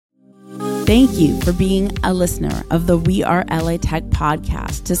Thank you for being a listener of the We Are LA Tech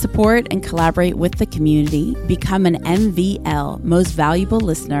podcast. To support and collaborate with the community, become an MVL Most Valuable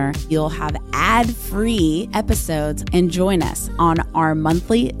Listener. You'll have ad-free episodes and join us on our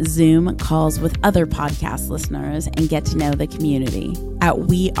monthly Zoom calls with other podcast listeners and get to know the community at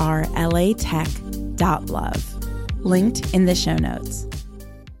wearelatech.love. Linked in the show notes.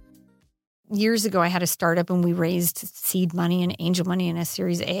 Years ago, I had a startup and we raised seed money and angel money in a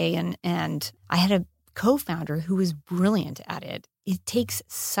Series A. And I had a co-founder who was brilliant at it. It takes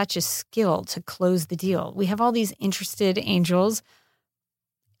such a skill to close the deal. We have all these interested angels.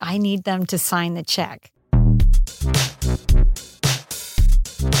 I need them to sign the check.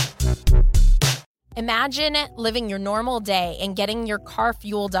 Imagine living your normal day and getting your car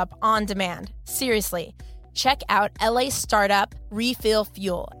fueled up on demand. Seriously. Check out LA Startup Refill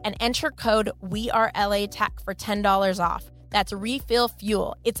Fuel and enter code WeAreLATech for $10 off. That's Refill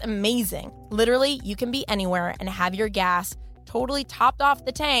Fuel. It's amazing. Literally, you can be anywhere and have your gas totally topped off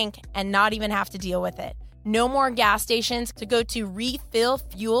the tank and not even have to deal with it. No more gas stations, to go to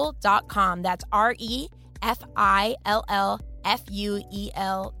refillfuel.com. That's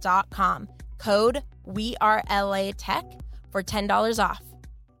REFILLFUEL.com. Code WeAreLATech for $10 off.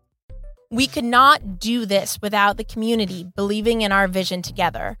 We could not do this without the community believing in our vision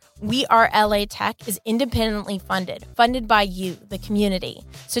together. We Are LA Tech is independently funded by you, the community.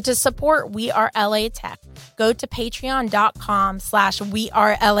 So to support We Are LA Tech, go to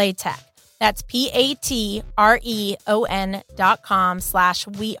patreon.com/WeAreLATech. That's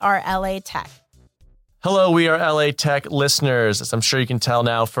patreon.com/WeAreLATech. Hello, We Are LA Tech listeners. As I'm sure you can tell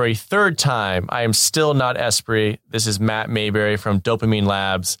now, for a third time, I am still not Esprit. This is Matt Mayberry from Dopamine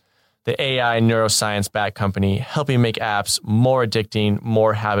Labs, the AI neuroscience-backed company helping make apps more addicting,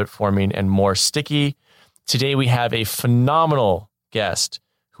 more habit-forming, and more sticky. Today, we have a phenomenal guest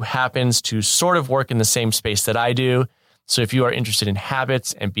who happens to sort of work in the same space that I do. So if you are interested in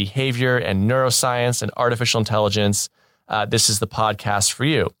habits and behavior and neuroscience and artificial intelligence, this is the podcast for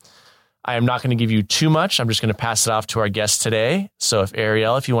you. I am not going to give you too much. I'm just going to pass it off to our guest today. So if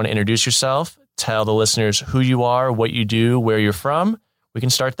Ariel, if you want to introduce yourself, tell the listeners who you are, what you do, where you're from, we can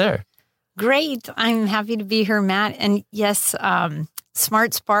start there. Great. I'm happy to be here, Matt. And yes,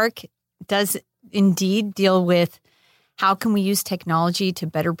 SmartSpark does indeed deal with how can we use technology to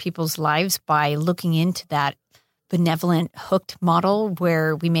better people's lives by looking into that benevolent hooked model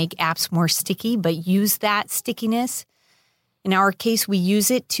where we make apps more sticky, but use that stickiness. In our case, we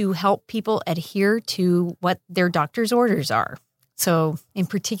use it to help people adhere to what their doctor's orders are. So in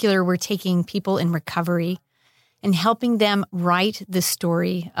particular, we're taking people in recovery and helping them write the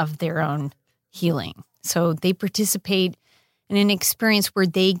story of their own healing. So they participate in an experience where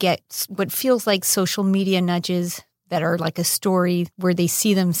they get what feels like social media nudges that are like a story where they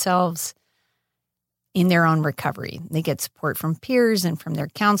see themselves in their own recovery. They get support from peers and from their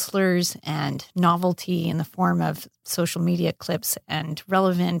counselors and novelty in the form of social media clips and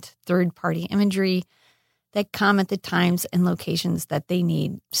relevant third-party imagery that come at the times and locations that they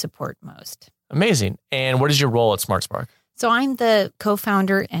need support most. Amazing. And what is your role at SmartSpark? So I'm the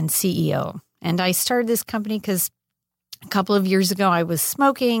co-founder and CEO. And I started this company because a couple of years ago I was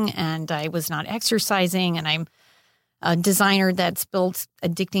smoking and I was not exercising. And I'm a designer that's built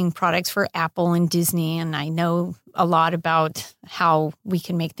addicting products for Apple and Disney. And I know a lot about how we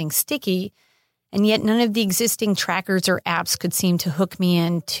can make things sticky. And yet none of the existing trackers or apps could seem to hook me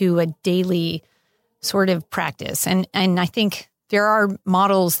into a daily sort of practice. And I think there are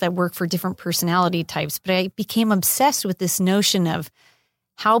models that work for different personality types, but I became obsessed with this notion of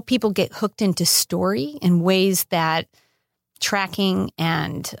how people get hooked into story in ways that tracking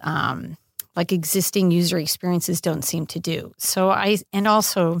and like existing user experiences don't seem to do. So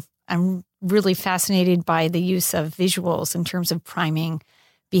I'm really fascinated by the use of visuals in terms of priming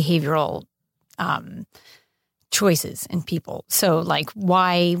behavioral choices in people. So like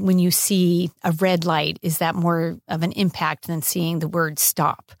why, when you see a red light, is that more of an impact than seeing the word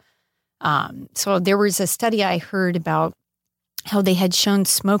stop? So there was a study I heard about how they had shown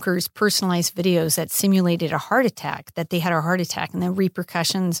smokers personalized videos that simulated a heart attack, that they had a heart attack and the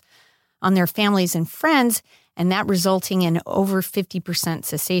repercussions on their families and friends, and that resulting in over 50%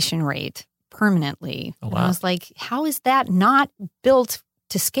 cessation rate permanently. Oh, wow. And I was like, how is that not built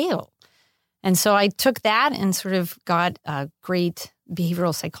to scale? And so I took that and sort of got a great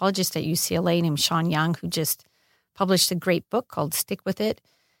behavioral psychologist at UCLA named Sean Young, who just published a great book called Stick With It.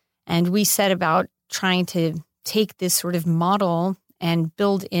 And we set about trying to take this sort of model and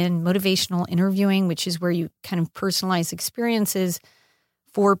build in motivational interviewing, which is where you kind of personalize experiences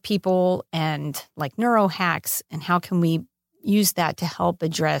for people, and like neuro hacks, and how can we use that to help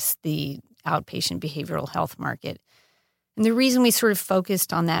address the outpatient behavioral health market. And the reason we sort of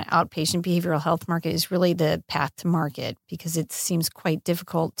focused on that outpatient behavioral health market is really the path to market, because it seems quite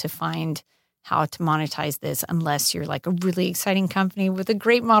difficult to find how to monetize this unless you're like a really exciting company with a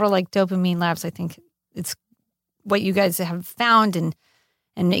great model like Dopamine Labs. I think it's what you guys have found, and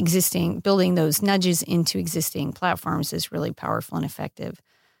building those nudges into existing platforms is really powerful and effective.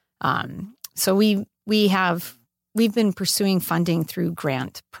 So we've been pursuing funding through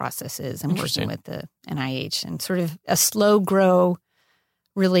grant processes and working with the NIH, and sort of a slow grow,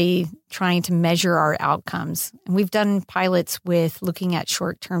 really trying to measure our outcomes. And we've done pilots with looking at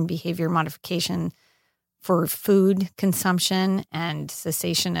short-term behavior modification for food consumption and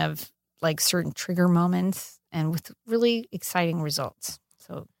cessation of like certain trigger moments, and with really exciting results.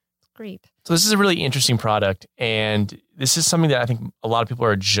 So it's great. So this is a really interesting product, and this is something that I think a lot of people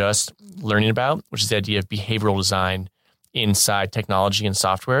are just learning about, which is the idea of behavioral design inside technology and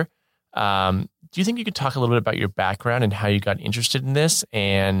software. Do you think you could talk a little bit about your background and how you got interested in this,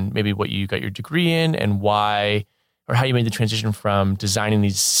 and maybe what you got your degree in, and why, or how you made the transition from designing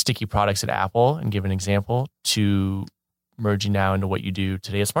these sticky products at Apple, and give an example, to merging now into what you do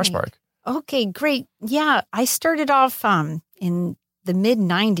today at SmartSpark? Okay, great. Yeah, I started off in the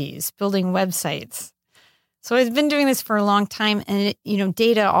mid-90s building websites. So I've been doing this for a long time, and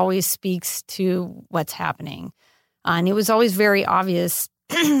data always speaks to what's happening. And it was always very obvious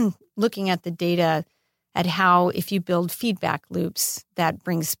looking at the data at how if you build feedback loops, that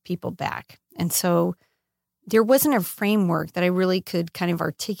brings people back. And so there wasn't a framework that I really could kind of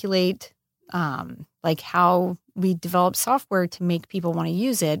articulate like how we develop software to make people want to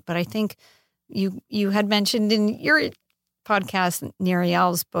use it. But I think you had mentioned in your podcast,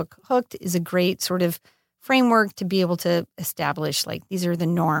 Ariel's book, Hooked, is a great sort of framework to be able to establish, like, these are the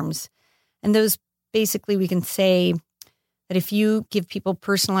norms. And those, basically, we can say that if you give people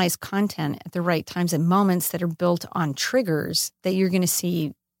personalized content at the right times and moments that are built on triggers, that you're going to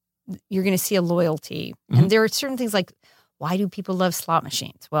see a loyalty. Mm-hmm. And there are certain things like, why do people love slot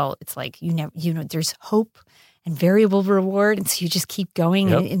machines? Well, it's like, there's hope and variable reward. And so you just keep going.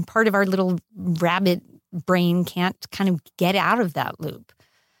 Yep. And part of our little rabbit brain can't kind of get out of that loop.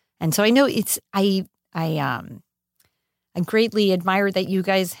 And so I know I greatly admire that you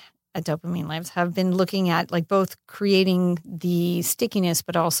guys at Dopamine Labs have been looking at like both creating the stickiness,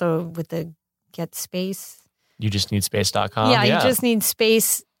 but also with the get space. You just need space.com. Yeah, you just need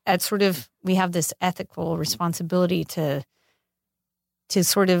space at sort of, we have this ethical responsibility to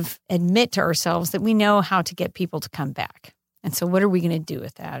sort of admit to ourselves that we know how to get people to come back. And so what are we going to do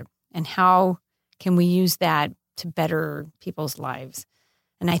with that? And how can we use that to better people's lives?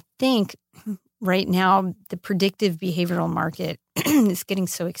 And I think right now, the predictive behavioral market is getting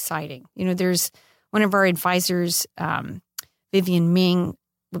so exciting. There's one of our advisors, Vivian Ming,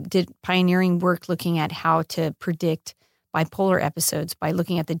 did pioneering work looking at how to predict bipolar episodes by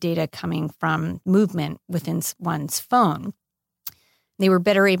looking at the data coming from movement within one's phone. They were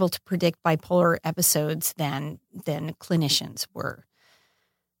better able to predict bipolar episodes than clinicians were.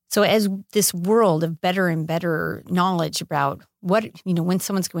 So as this world of better and better knowledge about what, when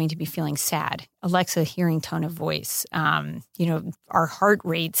someone's going to be feeling sad, Alexa hearing tone of voice, our heart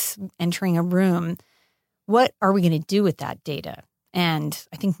rates entering a room, what are we going to do with that data? And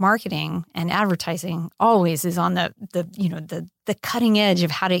I think marketing and advertising always is on the cutting edge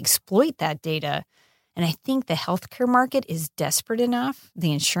of how to exploit that data. And I think the healthcare market is desperate enough.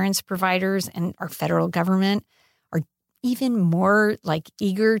 The insurance providers and our federal government are even more like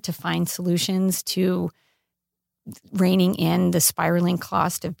eager to find solutions to reining in the spiraling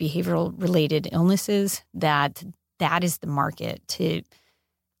cost of behavioral related illnesses, that is the market to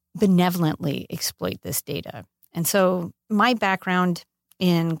benevolently exploit this data. And so my background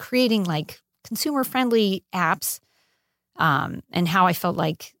in creating like consumer friendly apps, and how I felt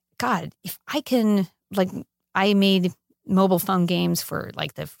like, God, if I can, like, I made mobile phone games for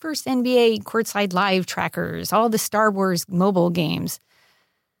like the first NBA courtside live trackers, all the Star Wars mobile games.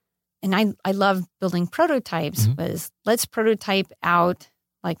 And I love building prototypes. Mm-hmm. Was let's prototype out,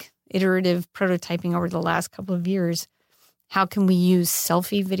 like iterative prototyping over the last couple of years. How can we use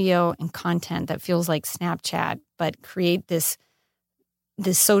selfie video and content that feels like Snapchat, but create this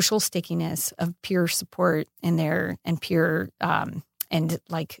social stickiness of peer support in there, and peer and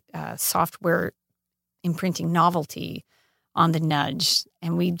like software imprinting novelty on the nudge.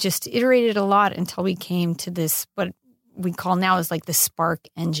 And we just iterated a lot until we came to this, what we call now is like the Spark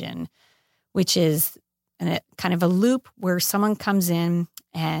engine, which is kind of a loop where someone comes in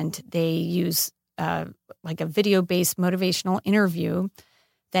and they use like a video-based motivational interview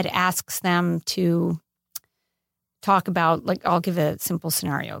that asks them to talk about, like, I'll give a simple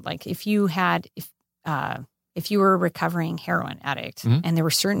scenario. Like if you were a recovering heroin addict and there were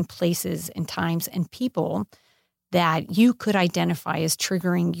certain places and times and people that you could identify as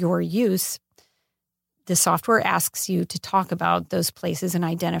triggering your use, the software asks you to talk about those places and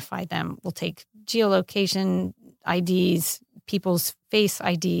identify them. We'll take geolocation IDs, people's face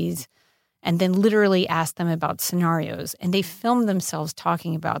IDs, and then literally ask them about scenarios. And they film themselves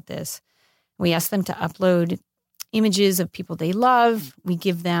talking about this. We ask them to upload images of people they love. We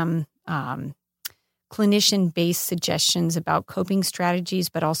give them clinician-based suggestions about coping strategies,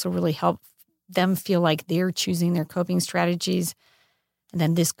 but also really help them feel like they're choosing their coping strategies. And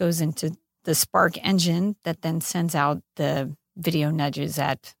then this goes into the Spark engine that then sends out the video nudges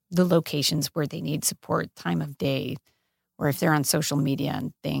at the locations where they need support, time of day, or if they're on social media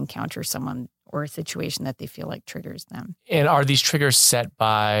and they encounter someone or a situation that they feel like triggers them. And are these triggers set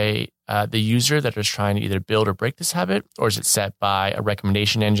by the user that is trying to either build or break this habit, or is it set by a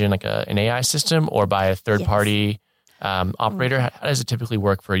recommendation engine like an AI system, or by a third-party operator? How does it typically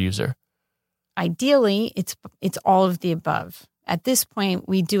work for a user? Ideally, it's all of the above. At this point,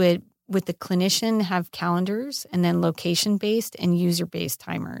 we do it with the clinician, have calendars, and then location-based and user-based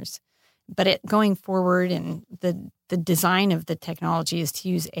timers. But going forward, and the design of the technology is to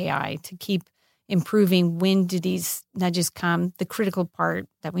use AI to keep improving. When do these nudges come? The critical part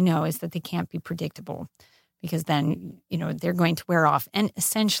that we know is that they can't be predictable, because then, they're going to wear off. And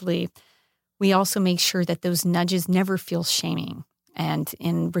essentially, we also make sure that those nudges never feel shaming. And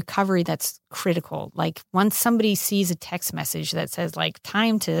in recovery, that's critical. Like once somebody sees a text message that says like,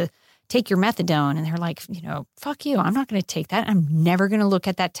 time to take your methadone, and they're like, fuck you, I'm not going to take that. I'm never going to look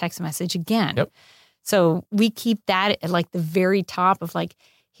at that text message again. Yep. So we keep that at like the very top of like,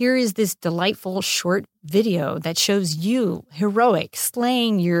 here is this delightful short video that shows you heroic,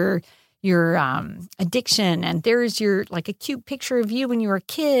 slaying your addiction. And there's like a cute picture of you when you were a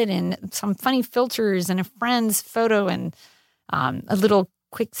kid, and some funny filters and a friend's photo, and a little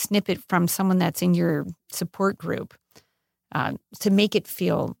quick snippet from someone that's in your support group to make it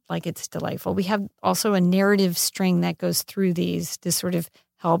feel like it's delightful. We have also a narrative string that goes through these to sort of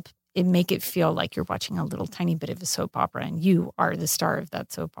help it make it feel like you're watching a little tiny bit of a soap opera and you are the star of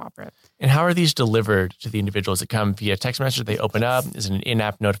that soap opera. And how are these delivered to the individuals? Does it come via text message? They open up? Is it an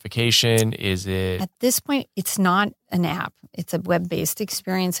in-app notification? Is it... At this point, it's not an app. It's a web-based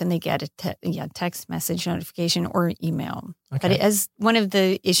experience, and they get a text message notification or email. Okay. But as one of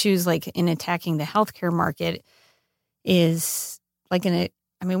the issues like in attacking the healthcare market is like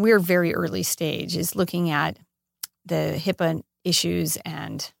we're very early stage, is looking at the HIPAA issues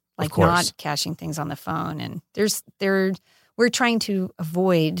and like not caching things on the phone. And we're trying to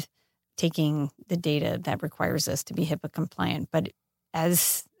avoid taking the data that requires us to be HIPAA compliant. But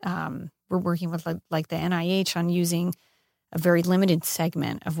as we're working with like the NIH on using a very limited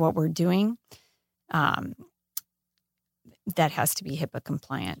segment of what we're doing, that has to be HIPAA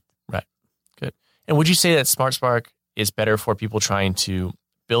compliant. Right. Good. And would you say that SmartSpark is better for people trying to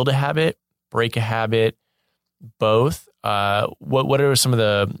build a habit, break a habit, both? What are some of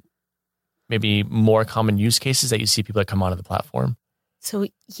the maybe more common use cases that you see people that come onto the platform? So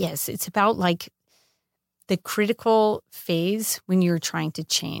yes, it's about like the critical phase when you're trying to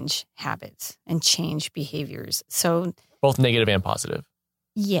change habits and change behaviors. So both negative and positive.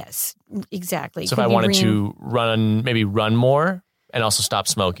 Yes, exactly. So if I wanted to run more and also stop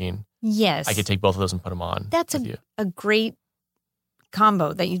smoking, yes, I could take both of those and put them on. That's a great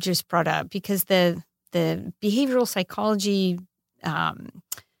combo that you just brought up, because the behavioral psychology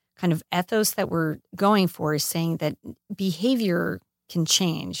kind of ethos that we're going for is saying that behavior can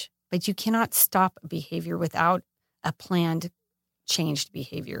change, but you cannot stop a behavior without a planned changed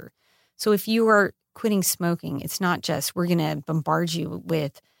behavior. So if you are quitting smoking, it's not just we're going to bombard you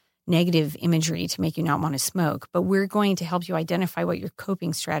with negative imagery to make you not want to smoke, but we're going to help you identify what your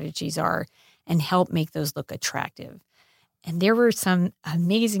coping strategies are and help make those look attractive. And there were some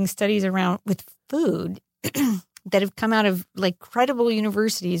amazing studies around with food that have come out of like credible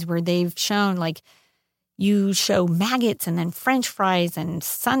universities where they've shown like you show maggots and then French fries and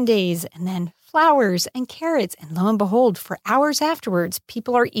sundaes and then flowers and carrots. And lo and behold, for hours afterwards,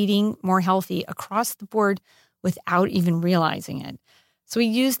 people are eating more healthy across the board without even realizing it. So we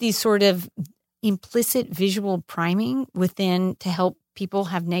use these sort of implicit visual priming within to help people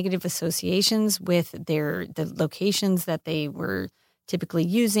have negative associations with the locations that they were typically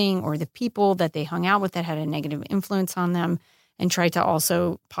using or the people that they hung out with that had a negative influence on them, and try to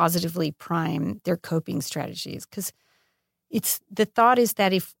also positively prime their coping strategies. Because the thought is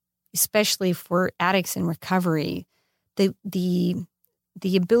that especially for addicts in recovery, the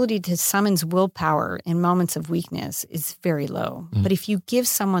the ability to summons willpower in moments of weakness is very low. But if you give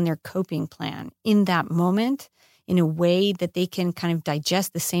someone their coping plan in that moment, in a way that they can kind of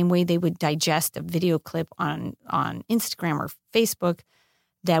digest the same way they would digest a video clip on Instagram or Facebook,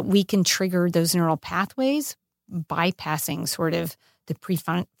 that we can trigger those neural pathways, bypassing sort of the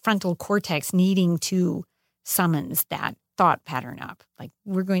prefrontal cortex needing to summons that thought pattern up. Like,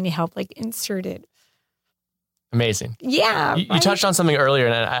 we're going to help insert it. Amazing. Yeah. You touched on something earlier,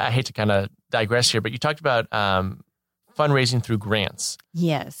 and I hate to kind of digress here, but you talked about fundraising through grants.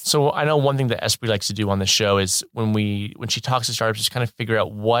 Yes. So I know one thing that Esprit likes to do on the show is when she talks to startups, just kind of figure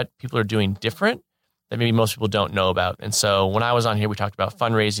out what people are doing different that maybe most people don't know about. And so when I was on here, we talked about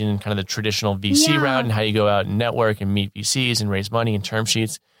fundraising and kind of the traditional VC route and how you go out and network and meet VCs and raise money and term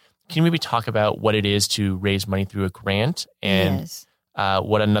sheets. Can you maybe talk about what it is to raise money through a grant and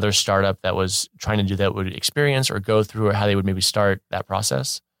what another startup that was trying to do that would experience or go through, or how they would maybe start that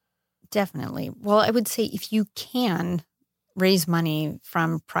process? Definitely. Well, I would say if you can raise money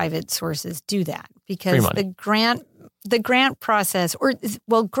from private sources, do that, because the grant process,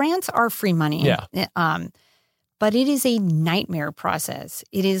 grants are free money. Yeah. But it is a nightmare process.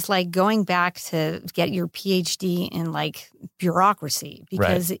 It is like going back to get your PhD in bureaucracy,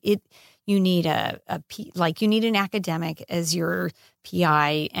 because you need you need an academic as your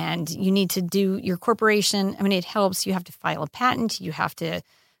PI, and you need to do your corporation. I mean, it helps. You have to file a patent. You have to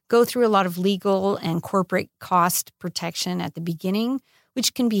go through a lot of legal and corporate cost protection at the beginning,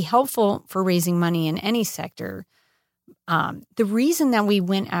 which can be helpful for raising money in any sector. The reason that we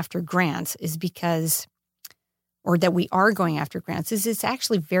went after grants is that we are going after grants is it's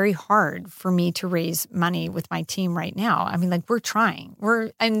actually very hard for me to raise money with my team right now. I mean, we're trying.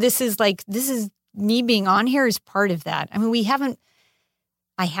 This is me being on here is part of that. I mean,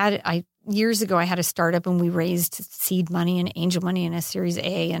 years ago, I had a startup and we raised seed money and angel money in a Series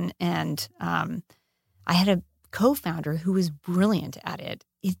A, and I had a co-founder who was brilliant at it.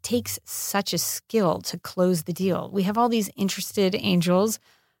 It takes such a skill to close the deal. We have all these interested angels.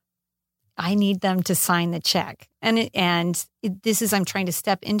 I need them to sign the check. I'm trying to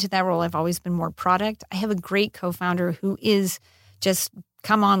step into that role. I've always been more product. I have a great co-founder who is just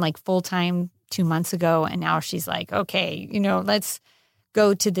come on full-time 2 months ago. And now she's like, okay, let's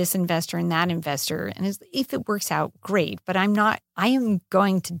go to this investor and that investor. And if it works out, great. But I am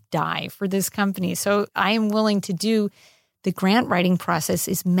going to die for this company. So I am willing to do. The grant writing process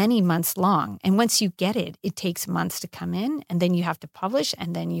is many months long. And once you get it, it takes months to come in, and then you have to publish,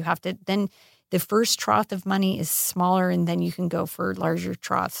 and then the first trough of money is smaller, and then you can go for larger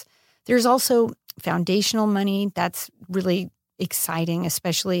troughs. There's also foundational money that's really exciting,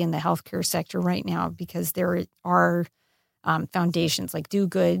 especially in the healthcare sector right now, because there are foundations like Do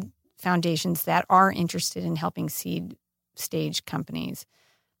Good foundations that are interested in helping seed stage companies.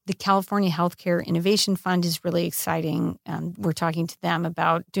 The California Healthcare Innovation Fund is really exciting. We're talking to them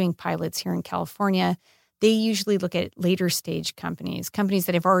about doing pilots here in California. They usually look at later stage companies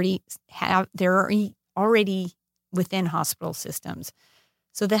that they're already within hospital systems.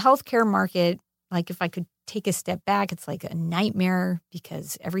 So the healthcare market, if I could take a step back, it's like a nightmare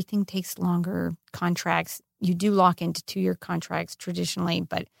because everything takes longer. Contracts, you do lock into 2-year contracts traditionally,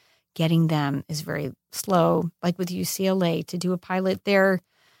 but getting them is very slow. Like with UCLA, to do a pilot there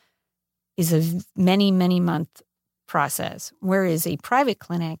is a many, many month process. Whereas a private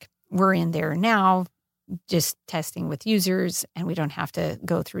clinic, we're in there now just testing with users, and we don't have to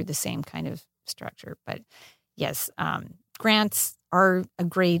go through the same kind of structure. But yes, grants are a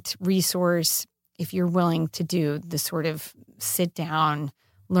great resource if you're willing to do the sort of sit down,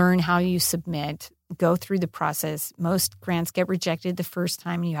 learn how you submit, go through the process. Most grants get rejected the first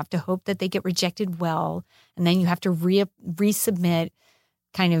time, and you have to hope that they get rejected well, and then you have to resubmit,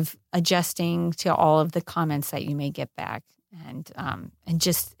 kind of adjusting to all of the comments that you may get back, and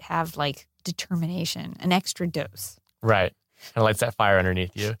just have determination, an extra dose. Right. Kind of lights that fire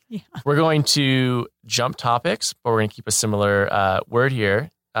underneath you. Yeah. We're going to jump topics, but we're going to keep a similar word here.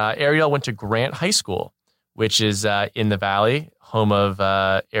 Ariel went to Grant High School, which is in the Valley, home of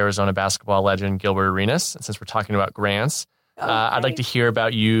Arizona basketball legend Gilbert Arenas. And since we're talking about grants, I'd like to hear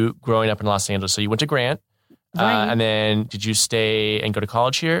about you growing up in Los Angeles. So you went to Grant. Right. And then did you stay and go to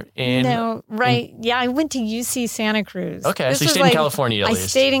college here? No, right. Yeah, I went to UC Santa Cruz. Okay, so you stayed in California at least. I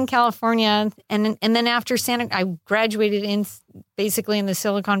stayed in California, and then after I graduated basically in the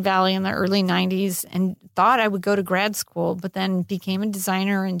Silicon Valley in the early 90s and thought I would go to grad school, but then became a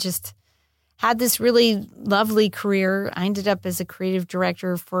designer and just had this really lovely career. I ended up as a creative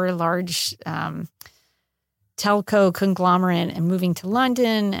director for a large telco conglomerate and moving to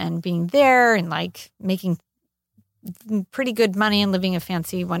London and being there and making pretty good money and living a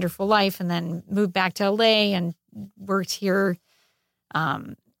fancy, wonderful life, and then moved back to LA and worked here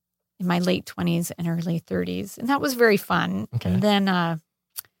in my late 20s and early 30s. And that was very fun. Okay. And then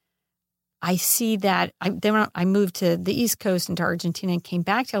I see that I moved to the East Coast into Argentina and came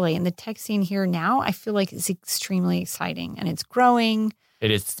back to LA. And the tech scene here now, I feel like it's extremely exciting and it's growing. It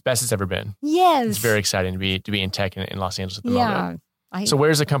is the best it's ever been. Yes. It's very exciting to be in tech in Los Angeles at the moment. Yeah. So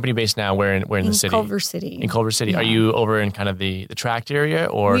where's the company based now? Where in the city? Culver City. In Culver City. Yeah. Are you over in kind of the tract area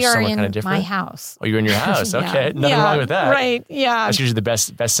or somewhere kind of different? My house. Oh, you're in your house. Yeah. Okay. Nothing wrong with that. Right. Yeah. That's usually the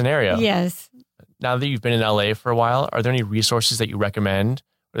best scenario. Yes. Now that you've been in LA for a while, are there any resources that you recommend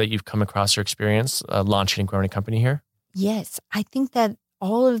or that you've come across your experience launching and growing a company here? Yes. I think that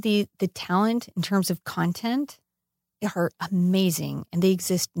all of the talent in terms of content are amazing and they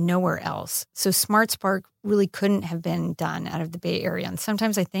exist nowhere else. So SmartSpark really couldn't have been done out of the Bay Area. And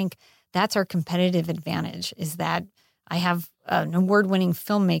sometimes I think that's our competitive advantage is that I have an award-winning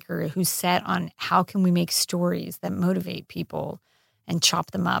filmmaker who's set on how can we make stories that motivate people and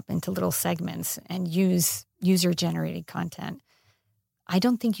chop them up into little segments and use user-generated content. I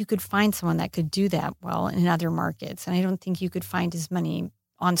don't think you could find someone that could do that well in other markets. And I don't think you could find as many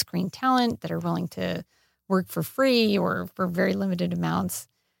on-screen talent that are willing to work for free or for very limited amounts.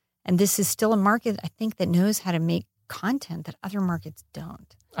 And this is still a market, I think, that knows how to make content that other markets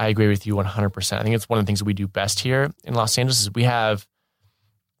don't. I agree with you 100%. I think it's one of the things that we do best here in Los Angeles is we have,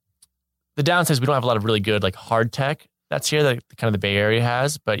 the downside is we don't have a lot of really good like hard tech that's here that kind of the Bay Area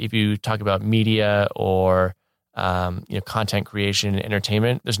has. But if you talk about media or content creation and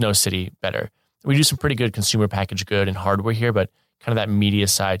entertainment, there's no city better. We do some pretty good consumer packaged good and hardware here, but kind of that media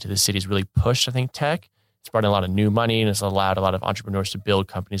side to the city has really pushed, I think, tech. It's brought in a lot of new money and it's allowed a lot of entrepreneurs to build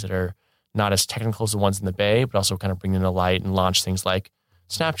companies that are not as technical as the ones in the Bay, but also kind of bring them to light and launch things like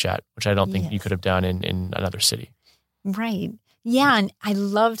Snapchat, which I don't think you could have done in another city. Right. Yeah. And I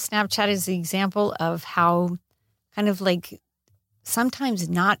love Snapchat as the example of how kind of like sometimes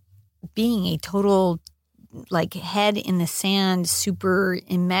not being a total like head in the sand, super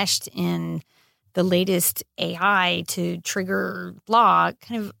enmeshed in the latest AI to trigger law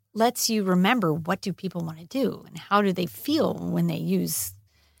kind of lets you remember what do people want to do and how do they feel when they use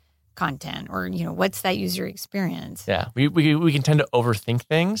content or, what's that user experience? Yeah, we can tend to overthink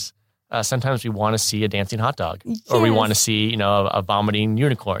things. Sometimes we want to see a dancing hot dog or we want to see, a vomiting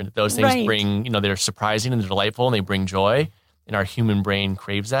unicorn. Those things bring, they're surprising and they're delightful and they bring joy and our human brain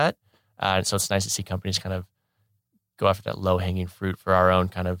craves that. So it's nice to see companies kind of go after that low-hanging fruit for our own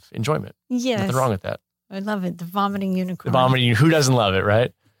kind of enjoyment. Yes. Nothing wrong with that. I love it. The vomiting unicorn. Who doesn't love it,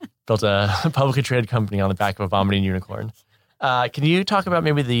 right? Built a publicly traded company on the back of a vomiting unicorn. Can you talk about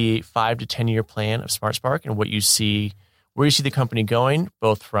maybe the 5 to 10 year plan of SmartSpark and where you see the company going,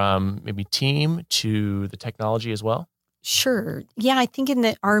 both from maybe team to the technology as well? Sure. Yeah, I think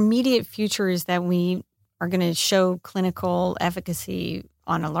our immediate future is that we are going to show clinical efficacy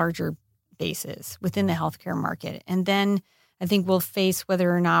on a larger basis within the healthcare market. And then I think we'll face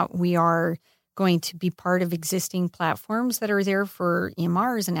whether or not we are going to be part of existing platforms that are there for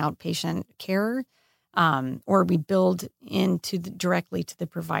EMRs and outpatient care, or we build directly to the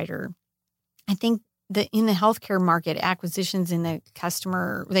provider. I think that in the healthcare market, acquisitions in the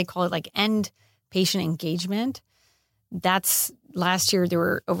customer, they call it like end patient engagement. That's last year, there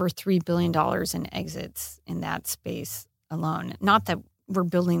were over $3 billion in exits in that space alone. Not that we're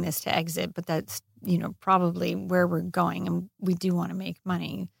building this to exit, but that's, probably where we're going. And we do want to make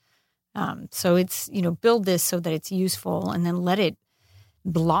money. So it's, build this so that it's useful and then let it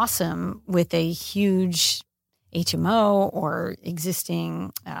blossom with a huge HMO or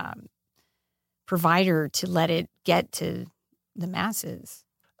existing provider to let it get to the masses.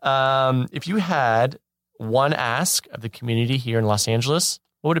 If you had one ask of the community here in Los Angeles,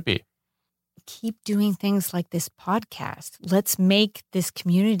 what would it be? Keep doing things like this podcast. Let's make this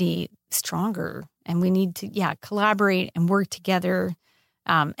community stronger. And we need to, collaborate and work together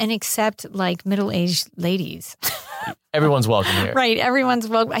and accept like middle-aged ladies. Everyone's welcome here. Right. Everyone's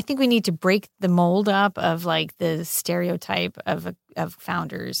welcome. I think we need to break the mold up of like the stereotype of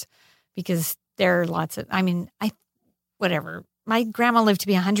founders because there are lots of, whatever. My grandma lived to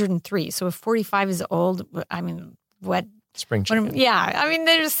be 103. So if 45 is old, what? Spring chicken.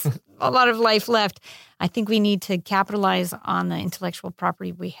 There's a lot of life left. I think we need to capitalize on the intellectual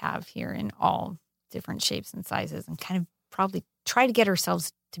property we have here in all different shapes and sizes and kind of probably try to get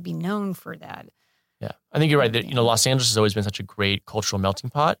ourselves to be known for that. Yeah, I think you're right. That, Los Angeles has always been such a great cultural melting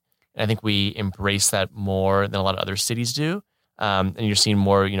pot. And I think we embrace that more than a lot of other cities do. And you're seeing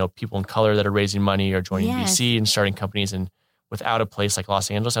more, people in color that are raising money or joining VC and starting companies. And without a place like Los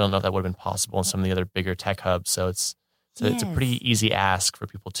Angeles, I don't know if that would have been possible in some of the other bigger tech hubs. So it's a pretty easy ask for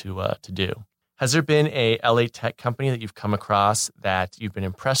people to do. Has there been a LA tech company that you've come across that you've been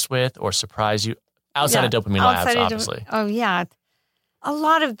impressed with or surprised you outside of Dopamine Labs, obviously? Oh, yeah. A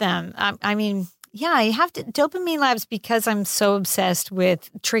lot of them. I mean, yeah, I have to. Dopamine Labs, because I'm so obsessed with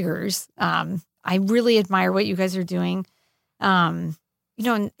triggers. I really admire what you guys are doing. And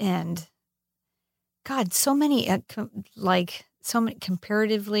God, so many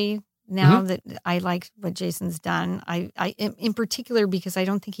comparatively now that I like what Jason's done. I in particular, because I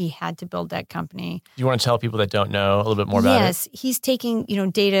don't think he had to build that company. Do you want to tell people that don't know a little bit more about it? Yes, he's taking,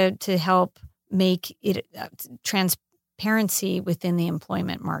 data to help make it transparency within the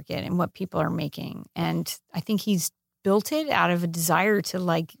employment market and what people are making. And I think he's built it out of a desire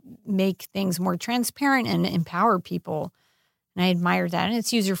to make things more transparent and empower people. And I admire that. And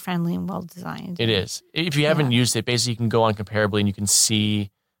it's user-friendly and well-designed. It is. If you haven't used it, basically you can go on Comparably and you can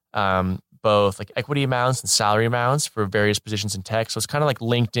see both like equity amounts and salary amounts for various positions in tech. So it's kind of like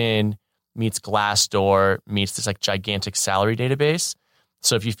LinkedIn meets Glassdoor meets this like gigantic salary database.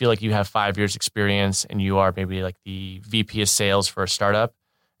 So if you feel like you have 5 years experience and you are maybe like the VP of sales for a startup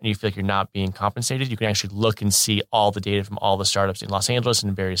and you feel like you're not being compensated, you can actually look and see all the data from all the startups in Los Angeles and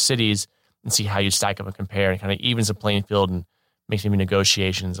in various cities and see how you stack up and compare, and kind of evens the playing field and makes maybe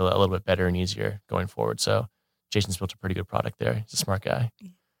negotiations a little bit better and easier going forward. So Jason's built a pretty good product there. He's a smart guy.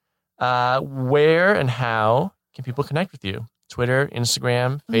 Where and how can people connect with you? Twitter,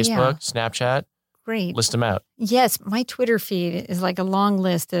 Instagram, Facebook, Snapchat? Great. List them out. Yes, my Twitter feed is like a long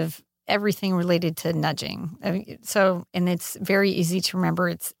list of everything related to nudging. And it's very easy to remember.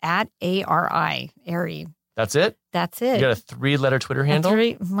 It's at ARI. That's it? That's it. You got a 3-letter Twitter handle?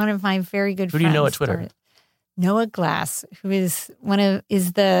 One of my very good friends. Who do you know at Twitter? Noah Glass, who is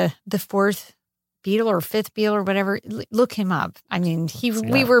the fourth Beatle or fifth Beatle or whatever. Look him up. I mean,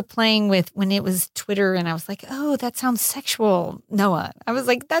 we were playing with when it was Twitter, and I was like, oh, that sounds sexual, Noah. I was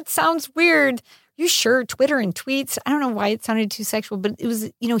like, that sounds weird. You sure? Twitter and tweets. I don't know why it sounded too sexual, but it was,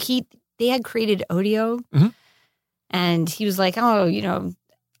 they had created Odeo, and he was like, oh, the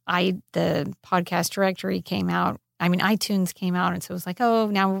podcast directory came out. I mean, iTunes came out, and so it was like, oh,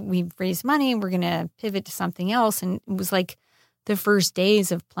 now we've raised money, we're going to pivot to something else. And it was like the first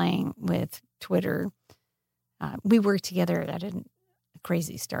days of playing with Twitter. We worked together at a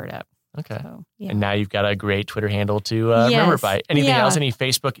crazy startup. Okay. So, yeah. And now you've got a great Twitter handle to remember by. Anything else? Any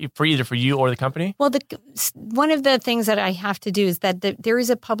Facebook for either for you or the company? Well, one of the things that I have to do is that there is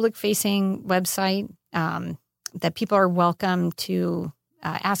a public-facing website that people are welcome to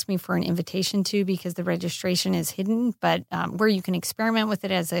ask me for an invitation to, because the registration is hidden, but where you can experiment with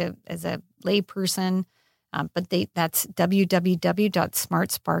it as a lay person. But that's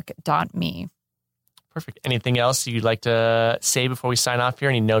www.smartspark.me. Perfect. Anything else you'd like to say before we sign off here?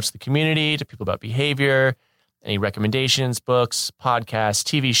 Any notes to the community, to people about behavior, any recommendations, books, podcasts,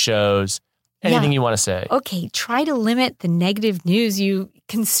 TV shows, anything you want to say? Okay. Try to limit the negative news you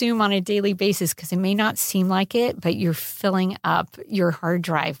consume on a daily basis, because it may not seem like it, but you're filling up your hard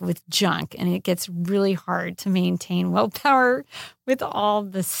drive with junk, and it gets really hard to maintain willpower with all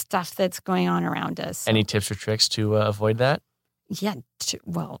the stuff that's going on around us. Any tips or tricks to avoid that? Yeah.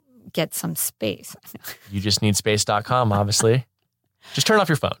 Get some space. You just need space.com, obviously. Just turn off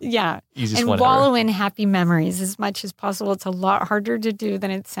your phone. Yeah. Easiest and one wallow ever. in happy memories as much as possible. It's a lot harder to do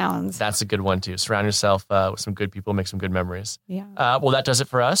than it sounds. That's a good one, too. Surround yourself with some good people, make some good memories. Yeah. Well, that does it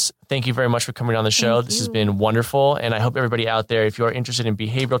for us. Thank you very much for coming on the show. This has been wonderful. And I hope everybody out there, if you're interested in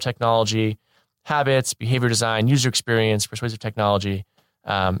behavioral technology, habits, behavior design, user experience, persuasive technology,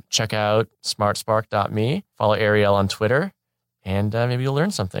 check out smartspark.me. Follow Ariel on Twitter, and maybe you'll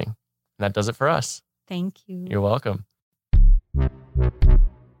learn something. And that does it for us. Thank you. You're welcome.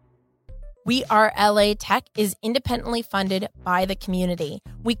 We Are LA Tech is independently funded by the community.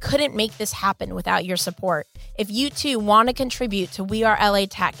 We couldn't make this happen without your support. If you too want to contribute to We Are LA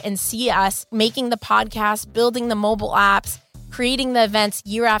Tech and see us making the podcast, building the mobile apps, creating the events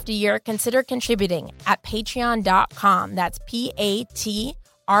year after year, consider contributing at patreon.com. That's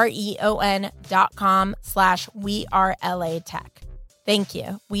patreon.com/We Are LA Tech. Thank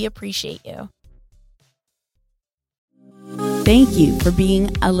you. We appreciate you. Thank you for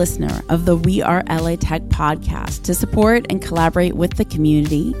being a listener of the We Are LA Tech podcast. To support and collaborate with the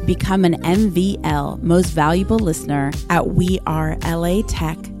community, become an MVL Most Valuable Listener at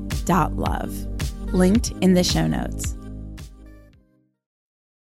wearelatech.love. Linked in the show notes.